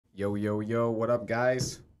Yo, yo, yo, what up,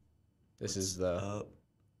 guys? This is the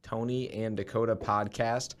Tony and Dakota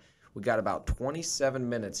podcast. We got about 27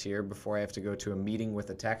 minutes here before I have to go to a meeting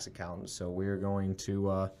with a tax accountant. So we're going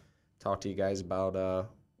to talk to you guys about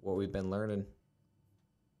what we've been learning.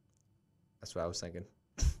 That's what I was thinking.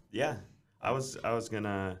 Yeah, I was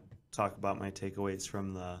gonna talk about my takeaways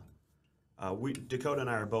from the. Dakota and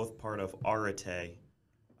I are both part of Arete,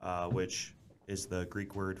 which is the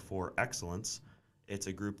Greek word for excellence. It's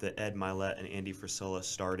a group that Ed Milet and Andy Frisella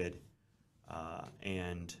started,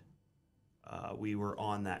 and we were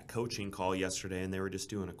on that coaching call yesterday, and they were just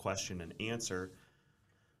doing a question and answer.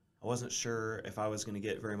 I wasn't sure if I was going to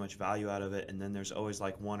get very much value out of it, and then there's always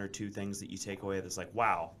like one or two things that you take away that's like,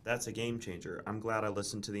 wow, that's a game changer. I'm glad I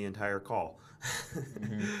listened to the entire call.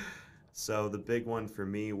 So the big one for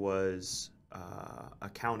me was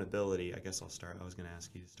accountability. I guess I'll start. I was going to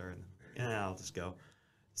ask you to start. Yeah, I'll just go.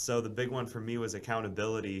 So the big one for me was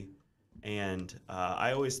accountability, and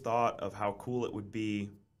I always thought of how cool it would be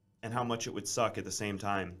and how much it would suck at the same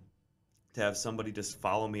time to have somebody just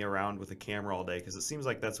follow me around with a camera all day, because it seems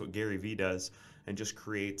like that's what Gary Vee does and just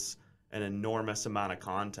creates an enormous amount of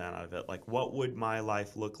content out of it. Like, what would my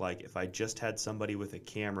life look like if I just had somebody with a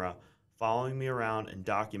camera following me around and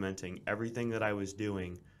documenting everything that I was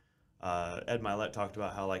doing? Ed Milet talked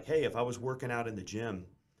about how, like, hey, if I was working out in the gym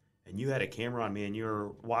and you had a camera on me and you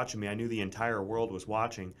were watching me, I knew the entire world was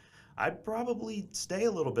watching, I'd probably stay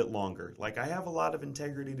a little bit longer. Like, I have a lot of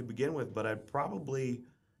integrity to begin with, but I'd probably,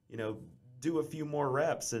 do a few more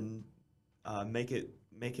reps and make it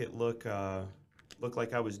look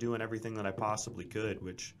like I was doing everything that I possibly could,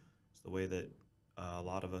 which is the way that a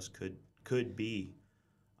lot of us could be.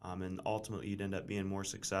 And ultimately, you'd end up being more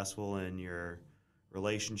successful in your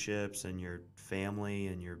relationships and your family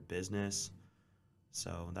and your business.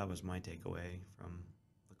 So that was my takeaway from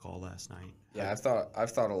the call last night. Yeah, I've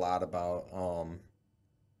thought a lot about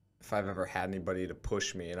if I've ever had anybody to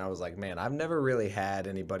push me, and I was like, man, I've never really had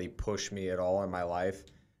anybody push me at all in my life.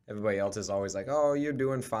 Everybody else is always like, oh, you're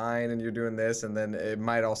doing fine and you're doing this, and then it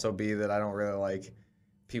might also be that I don't really like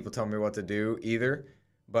people tell me what to do either.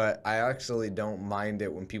 But I actually don't mind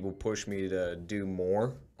it when people push me to do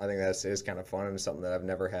more. I think that is kind of fun and something that I've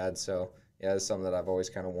never had. So yeah, it's something that I've always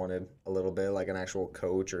kind of wanted a little bit, like an actual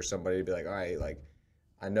coach or somebody to be like, all right, like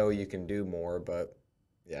I know you can do more, but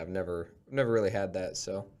yeah, I've never really had that.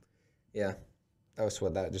 So yeah, that was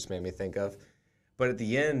what that just made me think of. But at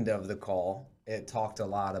the end of the call, it talked a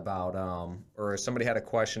lot about, or somebody had a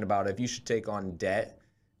question about if you should take on debt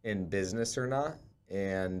in business or not.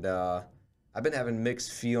 And I've been having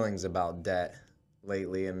mixed feelings about debt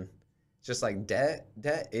lately. And just like debt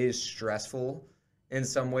is stressful in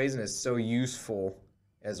some ways, and it's so useful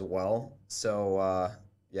as well. So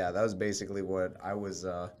yeah, that was basically what I was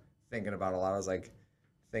thinking about a lot. I was like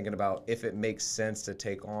thinking about if it makes sense to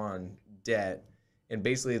take on debt. And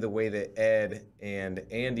basically the way that Ed and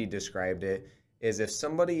Andy described it is if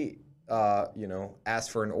somebody asks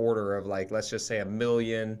for an order of, like, let's just say 1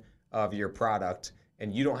 million of your product,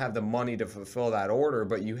 and you don't have the money to fulfill that order,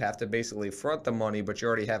 but you have to basically front the money, but you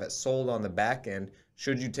already have it sold on the back end,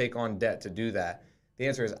 should you take on debt to do that? The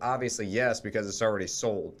answer is obviously yes, because it's already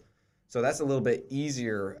sold. So that's a little bit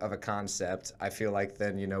easier of a concept, I feel like,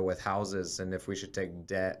 than, with houses and if we should take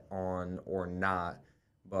debt on or not.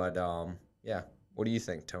 But yeah, what do you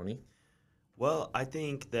think, Tony? Well, I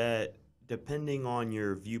think that depending on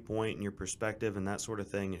your viewpoint and your perspective and that sort of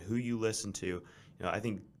thing, and who you listen to, I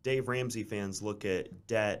think Dave Ramsey fans look at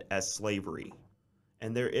debt as slavery.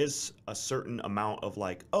 And there is a certain amount of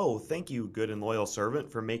like, oh, thank you, good and loyal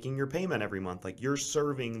servant, for making your payment every month. Like, you're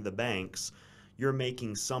serving the banks, you're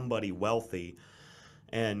making somebody wealthy.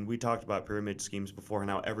 And we talked about pyramid schemes before,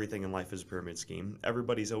 and how everything in life is a pyramid scheme.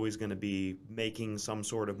 Everybody's always going to be making some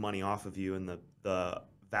sort of money off of you, and the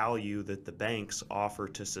value that the banks offer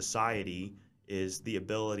to society is the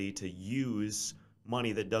ability to use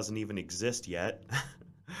money that doesn't even exist yet.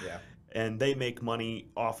 Yeah. And they make money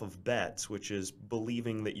off of bets, which is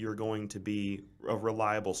believing that you're going to be a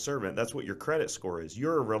reliable servant. That's what your credit score is.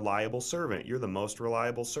 You're a reliable servant. You're the most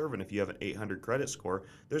reliable servant. If you have an 800 credit score,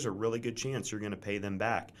 there's a really good chance you're going to pay them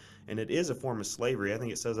back. And it is a form of slavery. I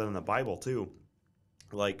think it says that in the Bible too.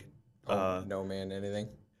 Like, No man, anything?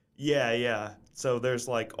 yeah. So there's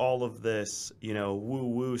like all of this,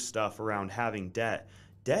 woo-woo stuff around having debt.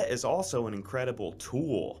 Debt is also an incredible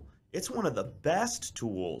tool. It's one of the best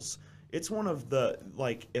tools. It's one of the,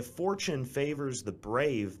 like, if fortune favors the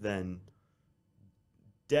brave, then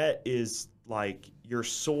debt is like your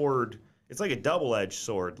sword. It's like a double-edged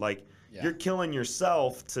sword. Like, Yeah. you're killing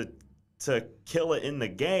yourself to to kill it in the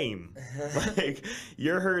game. Like,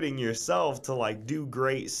 you're hurting yourself to like do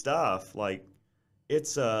great stuff. Like,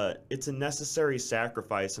 it's a necessary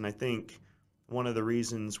sacrifice, and I think one of the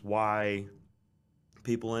reasons why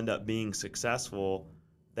people end up being successful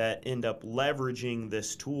that end up leveraging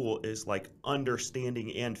this tool is like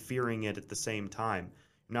understanding and fearing it at the same time.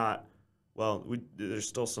 Not, well, there's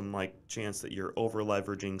still some like chance that you're over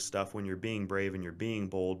leveraging stuff when you're being brave and you're being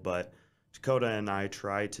bold, but Dakota and I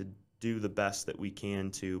try to do the best that we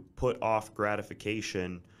can to put off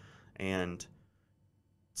gratification and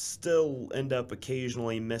still end up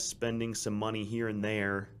occasionally misspending some money here and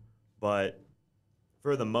there, but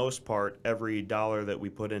for the most part, every dollar that we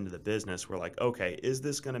put into the business, we're like, okay, is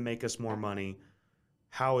this going to make us more money?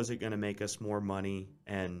 How is it going to make us more money?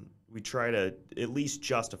 And we try to at least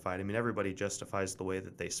justify it. I mean, everybody justifies the way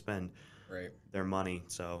that they spend Right. their money.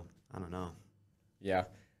 So I don't know. Yeah.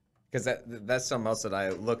 Because that's something else that I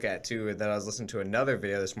look at too. That I was listening to another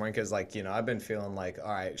video this morning. Because like I've been feeling like,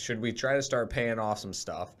 all right, should we try to start paying off some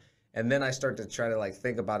stuff? And then I start to try to like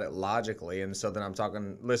think about it logically. And so then I'm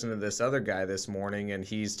listening to this other guy this morning, and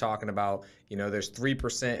he's talking about there's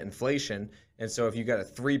 3% inflation, and so if you got a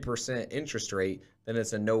 3% interest rate, then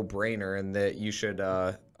it's a no-brainer, and that you should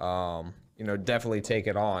definitely take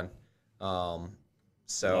it on.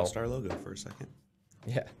 So Lost our logo for a second.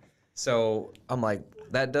 yeah. So I'm like,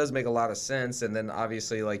 that does make a lot of sense. And then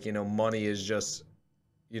obviously, like, money is just,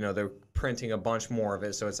 they're printing a bunch more of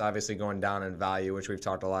it. So it's obviously going down in value, which we've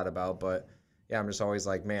talked a lot about. But yeah, I'm just always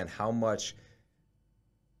like, man, how much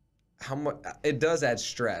it does add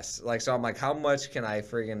stress. Like, so I'm like, how much can I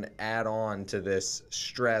friggin' add on to this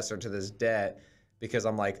stress or to this debt? Because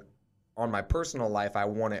I'm like, on my personal life, I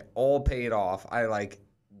want it all paid off. I like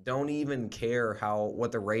don't even care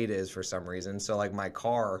what the rate is for some reason. So like my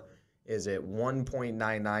car is at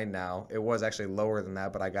 1.99 now. It was actually lower than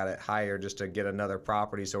that, but I got it higher just to get another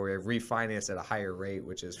property. So we refinanced at a higher rate,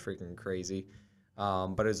 which is freaking crazy.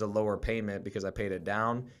 But it's a lower payment because I paid it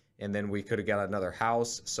down, and then we could have got another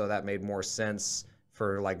house. So that made more sense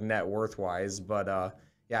for like net worth wise. But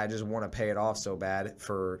yeah, I just want to pay it off so bad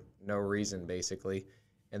for no reason, basically.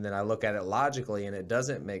 And then I look at it logically and it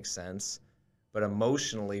doesn't make sense. But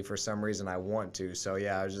emotionally, for some reason, I want to. So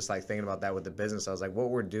yeah, I was just like thinking about that with the business. I was like, what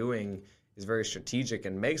we're doing is very strategic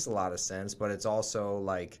and makes a lot of sense, but it's also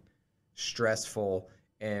like stressful.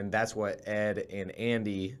 And that's what Ed and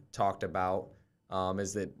Andy talked about,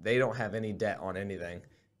 is that they don't have any debt on anything,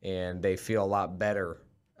 and they feel a lot better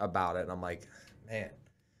about it. And I'm like, man,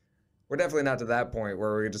 we're definitely not to that point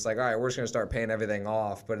where we're just like, all right, we're just going to start paying everything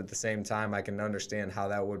off. But at the same time, I can understand how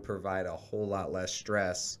that would provide a whole lot less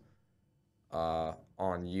stress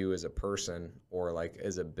on you as a person or like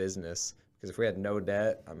as a business. Because if we had no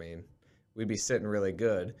debt, I mean, we'd be sitting really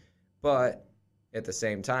good. But at the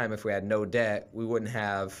same time, if we had no debt, we wouldn't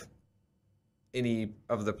have any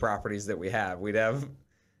of the properties that we have. We'd have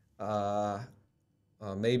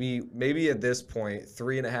maybe at this point,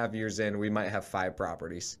 3.5 years in, we might have 5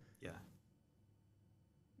 properties. Yeah.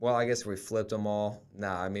 Well, I guess if we flipped them all,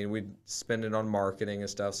 I mean, we'd spend it on marketing and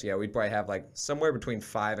stuff. So yeah, we'd probably have like somewhere between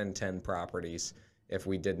 5 and 10 properties if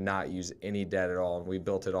we did not use any debt at all and we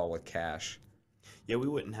built it all with cash. Yeah, we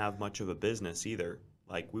wouldn't have much of a business either.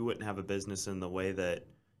 Like, we wouldn't have a business in the way that,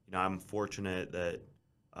 I'm fortunate that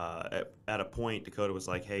at a point Dakota was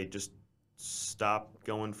like, hey, just stop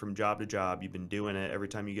going from job to job. You've been doing it. Every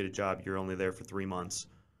time you get a job, you're only there for 3 months.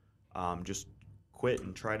 Just quit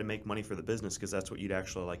and try to make money for the business, because that's what you'd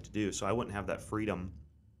actually like to do. So I wouldn't have that freedom.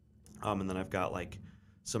 And then I've got like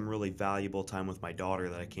some really valuable time with my daughter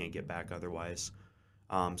that I can't get back otherwise.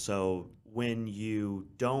 So when you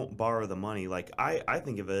don't borrow the money, like I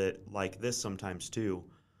think of it like this sometimes too.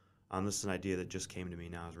 This is an idea that just came to me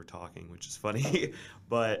now as we're talking, which is funny.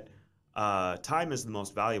 But time is the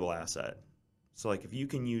most valuable asset. So like if you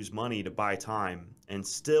can use money to buy time and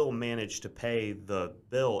still manage to pay the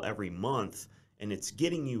bill every month, and it's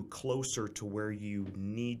getting you closer to where you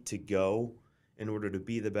need to go in order to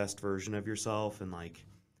be the best version of yourself and like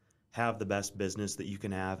have the best business that you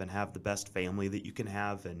can have and have the best family that you can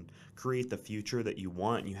have and create the future that you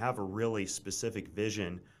want, and you have a really specific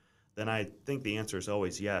vision, then I think the answer is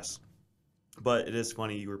always yes. But it is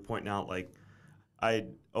funny, you were pointing out, like, I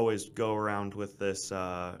always go around with this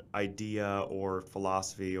idea or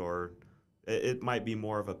philosophy, or it might be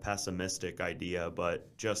more of a pessimistic idea,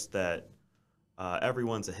 but just that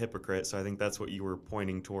everyone's a hypocrite. So I think that's what you were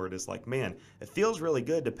pointing toward, is like, man, it feels really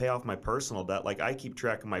good to pay off my personal debt. Like, I keep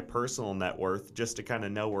track of my personal net worth just to kind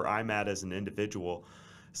of know where I'm at as an individual.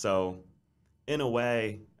 So in a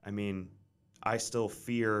way, I mean, I still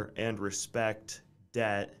fear and respect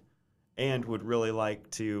debt and would really like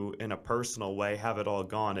to, in a personal way, have it all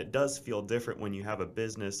gone. It does feel different when you have a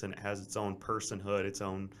business and it has its own personhood, its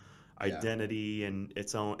own Yeah. identity, and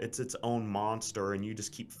its own monster, and you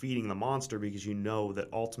just keep feeding the monster because you know that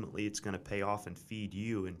ultimately it's going to pay off and feed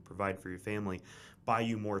you and provide for your family, buy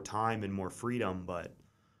you more time and more freedom. But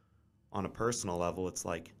on a personal level, it's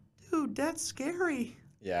like, dude, that's scary.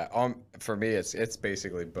 Yeah, for me, it's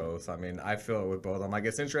basically both. I mean, I feel it with both. I'm like,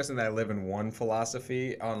 it's interesting that I live in one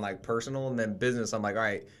philosophy on like personal, and then business. I'm like, all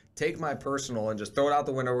right, take my personal and just throw it out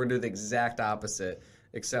the window. We're gonna do the exact opposite,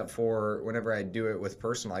 except for whenever I do it with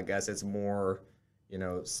personal, I guess it's more,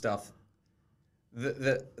 stuff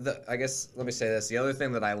the I guess let me say this. The other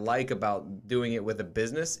thing that I like about doing it with a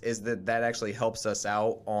business is that actually helps us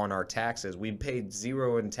out on our taxes. We paid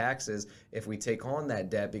zero in taxes if we take on that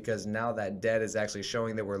debt because now that debt is actually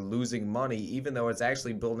showing that we're losing money, even though it's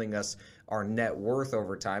actually building us our net worth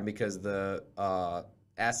over time because the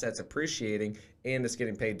assets appreciating and it's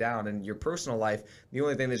getting paid down. In your personal life, the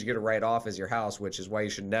only thing that you get to write off is your house, which is why you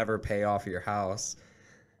should never pay off your house.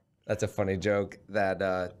 That's a funny joke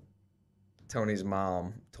that Tony's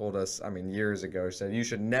mom told us, I mean, years ago, said you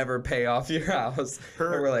should never pay off your house. And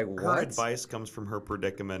we're like, Her what? advice comes from her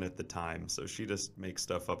predicament at the time, so she just makes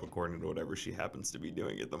stuff up according to whatever she happens to be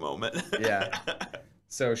doing at the moment. Yeah.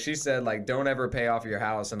 So she said, like, don't ever pay off your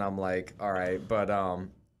house. And I'm like, all right. But,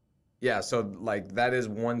 yeah, so, like, that is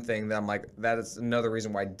one thing that I'm like, that is another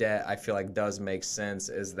reason why debt, I feel like, does make sense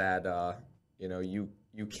is that,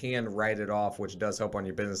 you can write it off, which does help on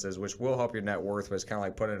your businesses, which will help your net worth, but it's kind of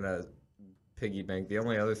like putting in a piggy bank. The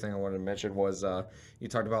only other thing I wanted to mention was you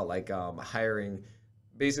talked about like hiring.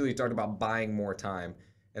 Basically, you talked about buying more time,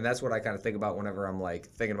 and that's what I kind of think about whenever I'm like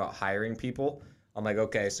thinking about hiring people. I'm like,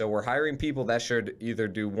 okay, so we're hiring people that should either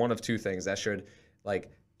do one of two things. That should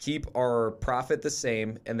like keep our profit the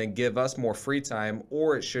same and then give us more free time,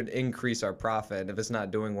 or it should increase our profit. And if it's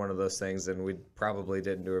not doing one of those things, then we probably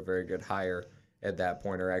didn't do a very good hire at that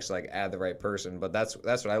point, or actually like add the right person. But that's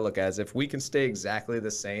what I look at is if we can stay exactly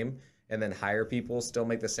the same and then hire people, still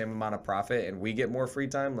make the same amount of profit, and we get more free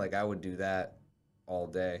time, like I would do that all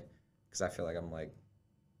day because I feel like I'm like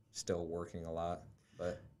still working a lot.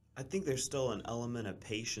 But I think there's still an element of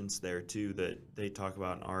patience there too that they talk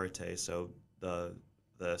about in Arete. So the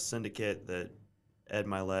syndicate that Ed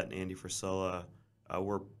Milet and Andy Frisella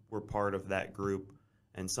were part of that group,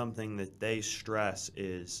 and something that they stress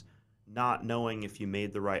is not knowing if you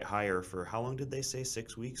made the right hire for how long did they say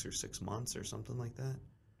 6 weeks or 6 months or something like that.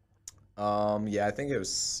 yeah, I think it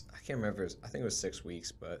was. I can't remember. I think it was 6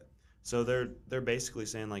 weeks, but So they're basically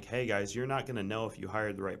saying like, hey guys, you're not gonna know if you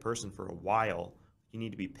hired the right person for a while. You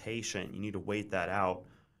need to be patient. You need to wait that out.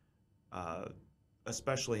 Uh,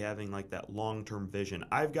 Especially having like that long-term vision.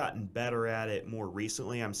 I've gotten better at it more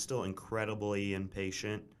recently. I'm still incredibly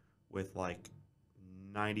impatient with like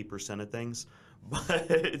 90% of things.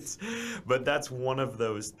 But but that's one of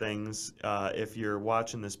those things. If you're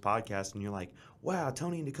watching this podcast and you're like, "Wow,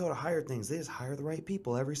 Tony and Dakota hire things. They just hire the right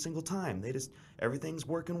people every single time. Everything's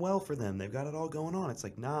working well for them. They've got it all going on." It's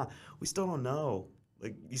like, nah, we still don't know.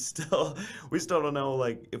 Like we still don't know.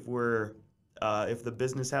 Like if the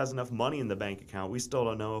business has enough money in the bank account, we still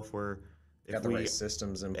don't know got the right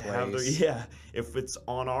systems in have place. if it's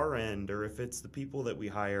on our end or if it's the people that we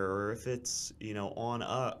hire or if it's on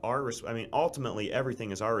I mean ultimately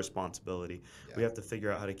everything is our responsibility. Yeah. We have to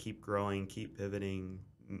figure out how to keep growing, keep pivoting,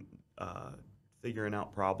 figuring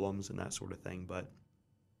out problems and that sort of thing. But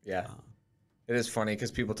Yeah. It is funny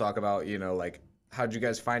because people talk about, like, how'd you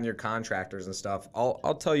guys find your contractors and stuff?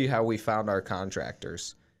 I'll tell you how we found our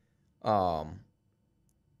contractors. From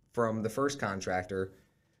the first contractor.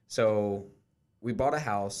 So we bought a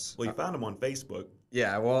house. well, you found them on Facebook.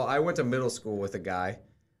 Yeah, well, I went to middle school with a guy,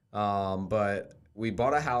 but we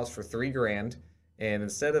bought a house for $3,000, and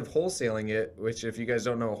instead of wholesaling it, which if you guys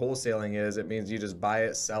don't know what wholesaling is, it means you just buy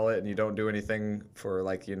it, sell it, and you don't do anything for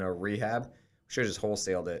like rehab. We should have just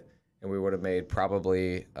wholesaled it, and we would have made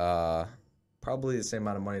probably the same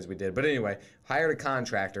amount of money as we did. But anyway, hired a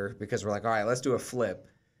contractor because we're like, all right, let's do a flip.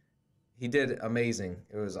 He did amazing.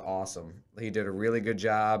 It was awesome. He did a really good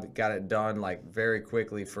job, got it done like very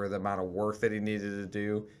quickly for the amount of work that he needed to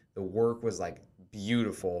do. The work was like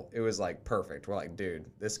beautiful. It was like perfect. We're like, dude,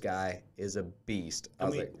 this guy is a beast. I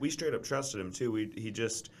was like, we straight up trusted him too.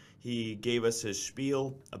 He gave us his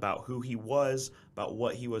spiel about who he was, about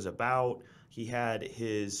what he was about. He had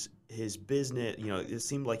his business, it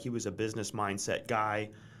seemed like he was a business mindset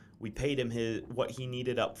guy. We paid him what he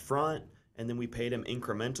needed up front, and then we paid him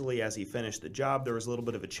incrementally as he finished the job. There was a little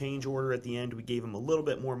bit of a change order at the end. We gave him a little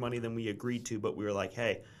bit more money than we agreed to, but we were like,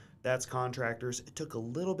 hey, That's contractors. It took a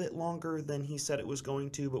little bit longer than he said it was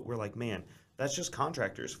going to, but we're like, man, that's just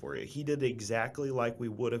contractors for you. He did exactly like we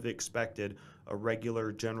would have expected a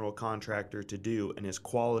regular general contractor to do, and his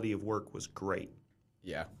quality of work was great.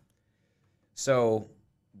 Yeah. So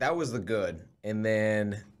that was the good. And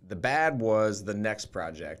then the bad was the next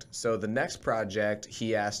project. So the next project,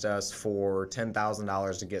 he asked us for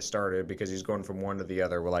 $10,000 to get started because he's going from one to the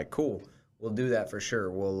other. We're like, cool, we'll do that for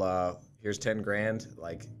sure. Here's 10 grand,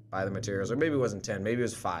 like buy the materials. Or maybe it wasn't 10, maybe it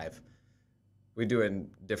was 5. We do it in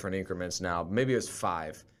different increments now. Maybe it was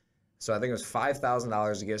 5. So I think it was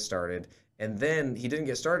 $5,000 to get started. And then he didn't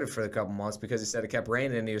get started for a couple months because he said it kept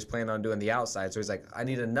raining and he was planning on doing the outside. So he's like, I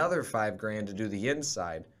need another 5 grand to do the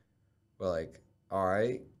inside. We're like, all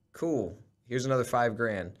right, cool. Here's another 5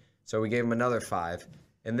 grand. So we gave him another 5.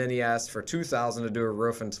 And then he asked for 2,000 to do a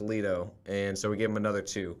roof in Toledo. And so we gave him another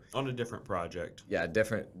 2. On a different project. Yeah,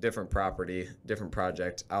 different property, different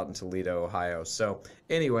project out in Toledo, Ohio. So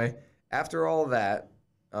anyway, after all of that,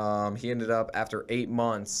 he ended up, after 8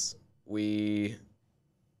 months, we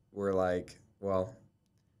were like, well,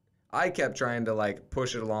 I kept trying to like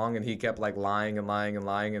push it along, and he kept like lying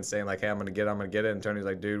and saying like, hey, I'm gonna get it. And Tony's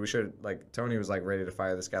like, dude, we should, like, Tony was like ready to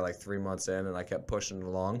fire this guy like 3 months in, and I kept pushing it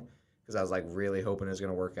along because I was like really hoping it was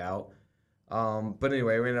gonna work out. But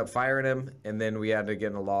anyway, we ended up firing him, and then we had to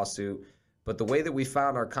get in a lawsuit. But the way that we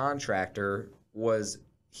found our contractor was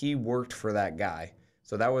he worked for that guy.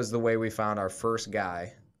 So that was the way we found our first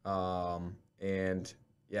guy. And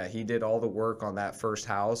yeah, he did all the work on that first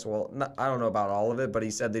house. Well, I don't know about all of it, but he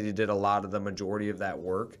said that he did a lot of the majority of that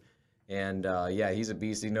work. And yeah, he's a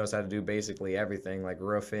beast. He knows how to do basically everything, like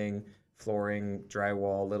roofing, flooring,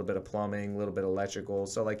 drywall, a little bit of plumbing, a little bit of electrical.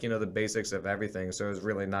 So like, the basics of everything. So it was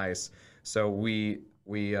really nice. So we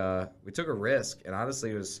took a risk, and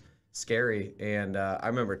honestly, it was scary. And I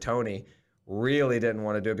remember Tony really didn't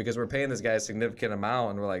want to do it because we're paying this guy a significant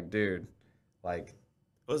amount, and we're like, dude, like,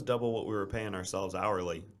 it was double what we were paying ourselves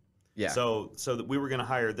hourly. yeah. So that we were going to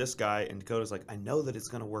hire this guy, and Dakota's like, I know that it's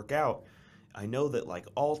going to work out. I know that like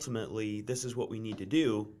ultimately this is what we need to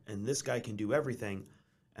do, and this guy can do everything.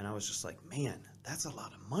 And I was just like, man, that's a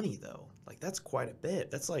lot of money though. Like that's quite a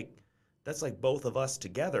bit. That's like both of us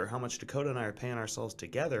together. How much Dakota and I are paying ourselves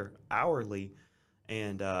together hourly.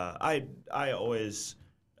 And I always,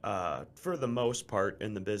 for the most part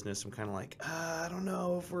in the business, I'm kind of like, I don't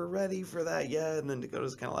know if we're ready for that yet. And then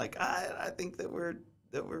Dakota's kind of like, I think that we're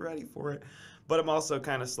ready for it. But I'm also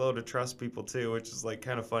kind of slow to trust people too, which is like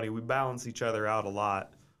kind of funny. We balance each other out a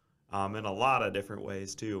lot, in a lot of different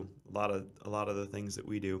ways too. A lot of the things that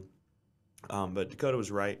we do. But Dakota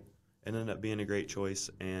was right. It ended up being a great choice,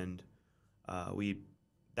 and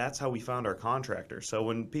that's how we found our contractor. So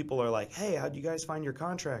when people are like, hey, how'd you guys find your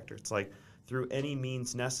contractor? It's like, through any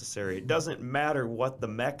means necessary. It doesn't matter what the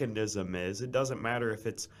mechanism is. It doesn't matter if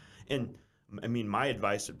it's, and I mean, my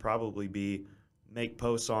advice would probably be make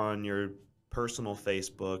posts on your personal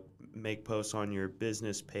Facebook, make posts on your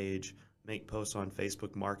business page, make posts on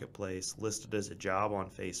Facebook Marketplace, list it as a job on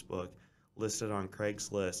Facebook, list it on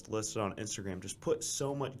Craigslist, list it on Instagram. Just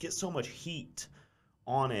get so much heat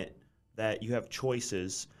on it that you have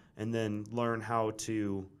choices, and then learn how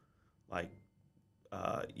to like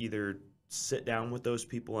either sit down with those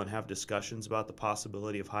people and have discussions about the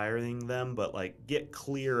possibility of hiring them, but like get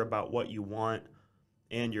clear about what you want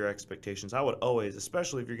and your expectations. I would always,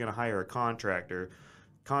 especially if you're going to hire a contractor,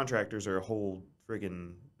 contractors are a whole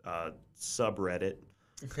friggin' subreddit,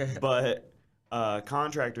 but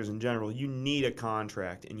contractors in general, you need a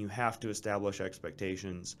contract, and you have to establish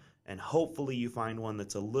expectations, and hopefully you find one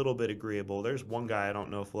that's a little bit agreeable. There's one guy I don't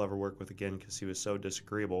know if we'll ever work with again because he was so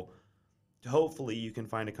disagreeable. Hopefully you can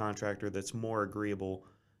find a contractor that's more agreeable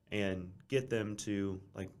and get them to,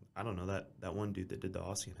 like, I don't know, that one dude that did the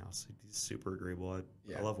Ossian house. He's super agreeable.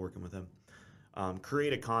 I love working with him.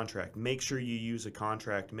 Create a contract. Make sure you use a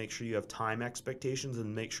contract. Make sure you have time expectations,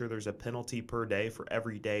 and make sure there's a penalty per day for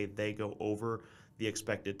every day they go over the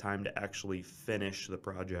expected time to actually finish the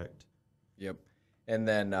project. Yep. And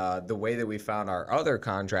then the way that we found our other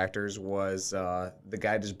contractors was the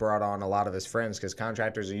guy just brought on a lot of his friends, because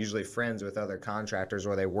contractors are usually friends with other contractors,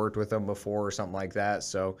 or they worked with them before or something like that.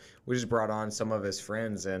 So we just brought on some of his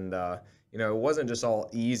friends, and it wasn't just all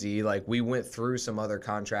easy. Like, we went through some other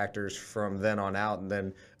contractors from then on out, and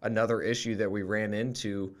then another issue that we ran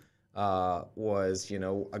into was,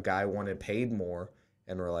 a guy wanted paid more.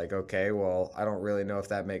 And we're like, okay, well, I don't really know if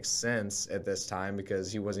that makes sense at this time,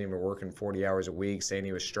 because he wasn't even working 40 hours a week, saying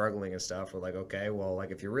he was struggling and stuff. We're like, okay, well,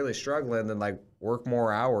 like, if you're really struggling, then like work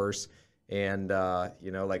more hours and,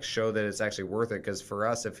 like, show that it's actually worth it. Because for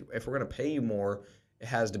us, if we're going to pay you more it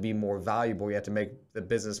has to be more valuable. You have to make the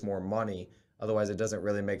business more money. Otherwise, it doesn't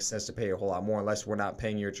really make sense to pay a whole lot more unless we're not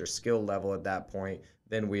paying you at your skill level at that point.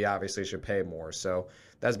 Then we obviously should pay more. So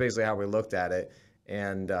that's basically how we looked at it.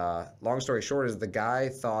 And long story short is the guy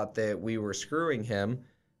thought that we were screwing him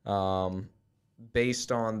um,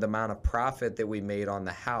 based on the amount of profit that we made on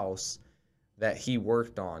the house that he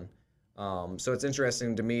worked on. So it's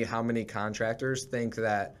interesting to me how many contractors think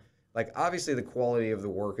that, like, obviously the quality of the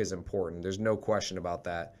work is important. There's no question about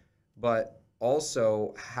that. But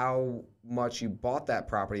also how much you bought that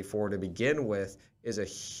property for to begin with is a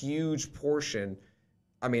huge portion.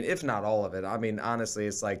 I mean, if not all of it. I mean, honestly,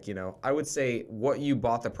 it's like, I would say what you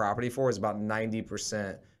bought the property for is about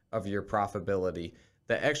 90% of your profitability.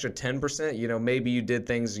 The extra 10%, maybe you did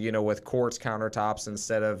things, with quartz countertops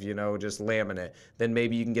instead of, just laminate. Then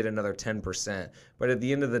maybe you can get another 10%. But at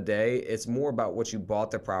the end of the day, it's more about what you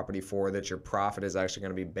bought the property for that your profit is actually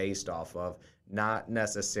going to be based off of, not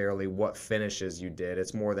necessarily what finishes you did.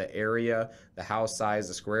 It's more the area, the house size,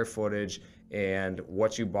 the square footage, and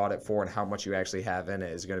what you bought it for and how much you actually have in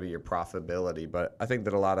it is going to be your profitability. But I think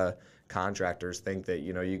that a lot of contractors think that,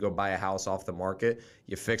 you go buy a house off the market,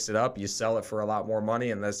 you fix it up, you sell it for a lot more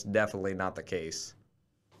money, and that's definitely not the case.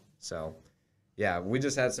 So, yeah, we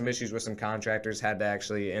just had some issues with some contractors, had to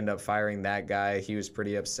actually end up firing that guy. He was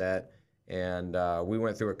pretty upset. And we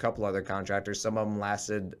went through a couple other contractors. Some of them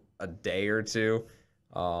lasted a day or two.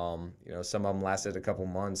 Some of them lasted a couple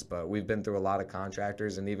months, but we've been through a lot of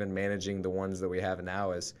contractors, and even managing the ones that we have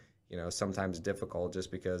now is, sometimes difficult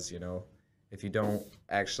just because, if you don't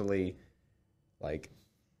actually, like,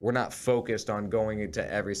 we're not focused on going into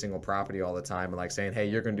every single property all the time and like saying, hey,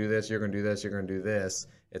 you're going to do this, you're going to do this, you're going to do this.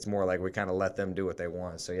 It's more like we kind of let them do what they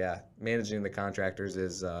want. So yeah, managing the contractors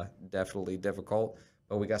is definitely difficult,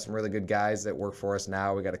 but we got some really good guys that work for us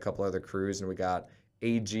now. We got a couple other crews, and we got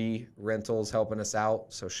AG Rentals helping us out,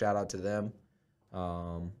 so shout out to them.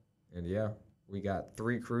 And yeah, we got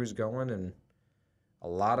 3 crews going and a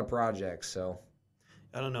lot of projects. So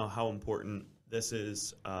I don't know how important this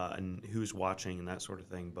is and who's watching and that sort of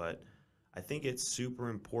thing, but I think it's super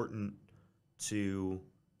important to.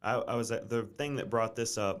 I was the thing that brought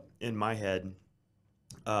this up in my head.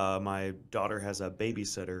 My daughter has a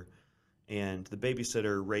babysitter, and the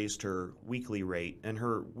babysitter raised her weekly rate, and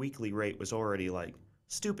her weekly rate was already like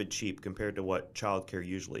stupid cheap compared to what childcare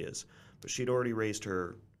usually is. But she'd already raised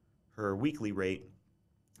her weekly rate,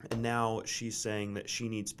 and now she's saying that she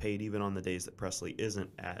needs paid even on the days that Presley isn't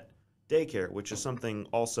at daycare, which is something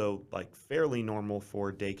also like fairly normal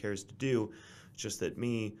for daycares to do. It's just that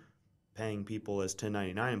me paying people as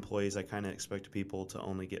 1099 employees, I kind of expect people to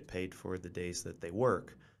only get paid for the days that they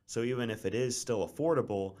work. So even if it is still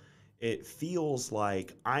affordable, it feels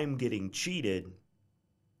like I'm getting cheated,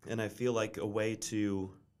 and I feel like a way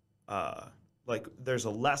to, like there's a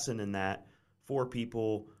lesson in that for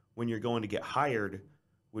people when you're going to get hired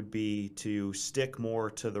would be to stick more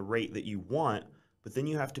to the rate that you want, but then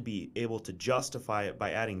you have to be able to justify it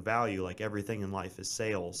by adding value, like everything in life is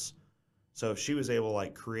sales. So if she was able to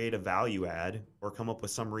like create a value add or come up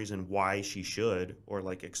with some reason why she should, or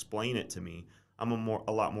like explain it to me, I'm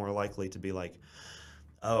a lot more likely to be like,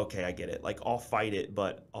 oh, okay, I get it. Like I'll fight it,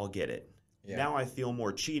 but I'll get it. Yeah. Now I feel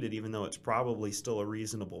more cheated, even though it's probably still a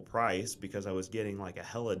reasonable price because I was getting like a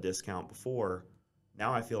hella discount before.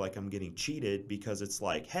 Now I feel like I'm getting cheated because it's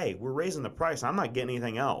like, hey, we're raising the price. I'm not getting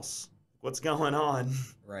anything else. What's going on?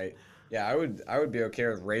 Right. Yeah, I would be okay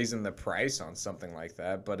with raising the price on something like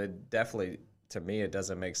that, but it definitely, to me, it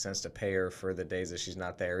doesn't make sense to pay her for the days that she's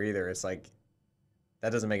not there either. It's like,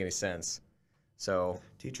 that doesn't make any sense. So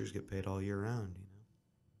teachers get paid all year round,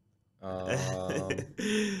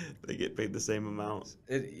 they get paid the same amount.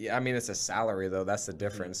 I mean, it's a salary though. That's the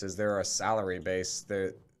difference. Is there a salary base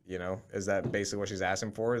that, is that basically what she's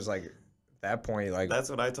asking for? Is like, at that point, like. That's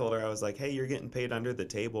what I told her. I was like, hey, you're getting paid under the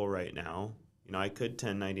table right now. I could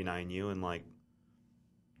 1099 you and like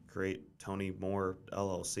create Tony Moore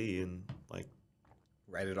LLC and like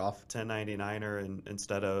write it off. 1099er, and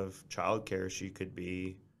instead of childcare, she could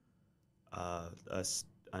be a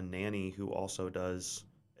nanny who also does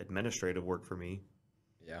administrative work for me.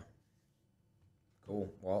 Yeah.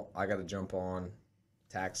 Cool. Well, I got to jump on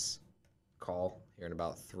tax call here in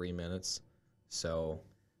about 3 minutes. So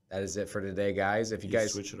that is it for today, guys. If you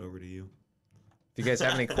guys switch it over to you. If you guys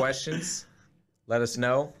have any questions, let us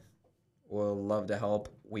know. We'll love to help.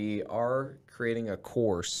 We are creating a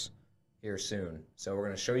course here soon. So we're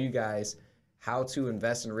going to show you guys how to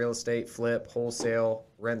invest in real estate, flip, wholesale,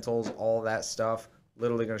 rentals, all that stuff.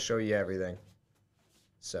 Literally going to show you everything.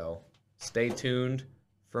 So stay tuned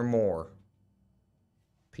for more.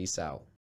 Peace out.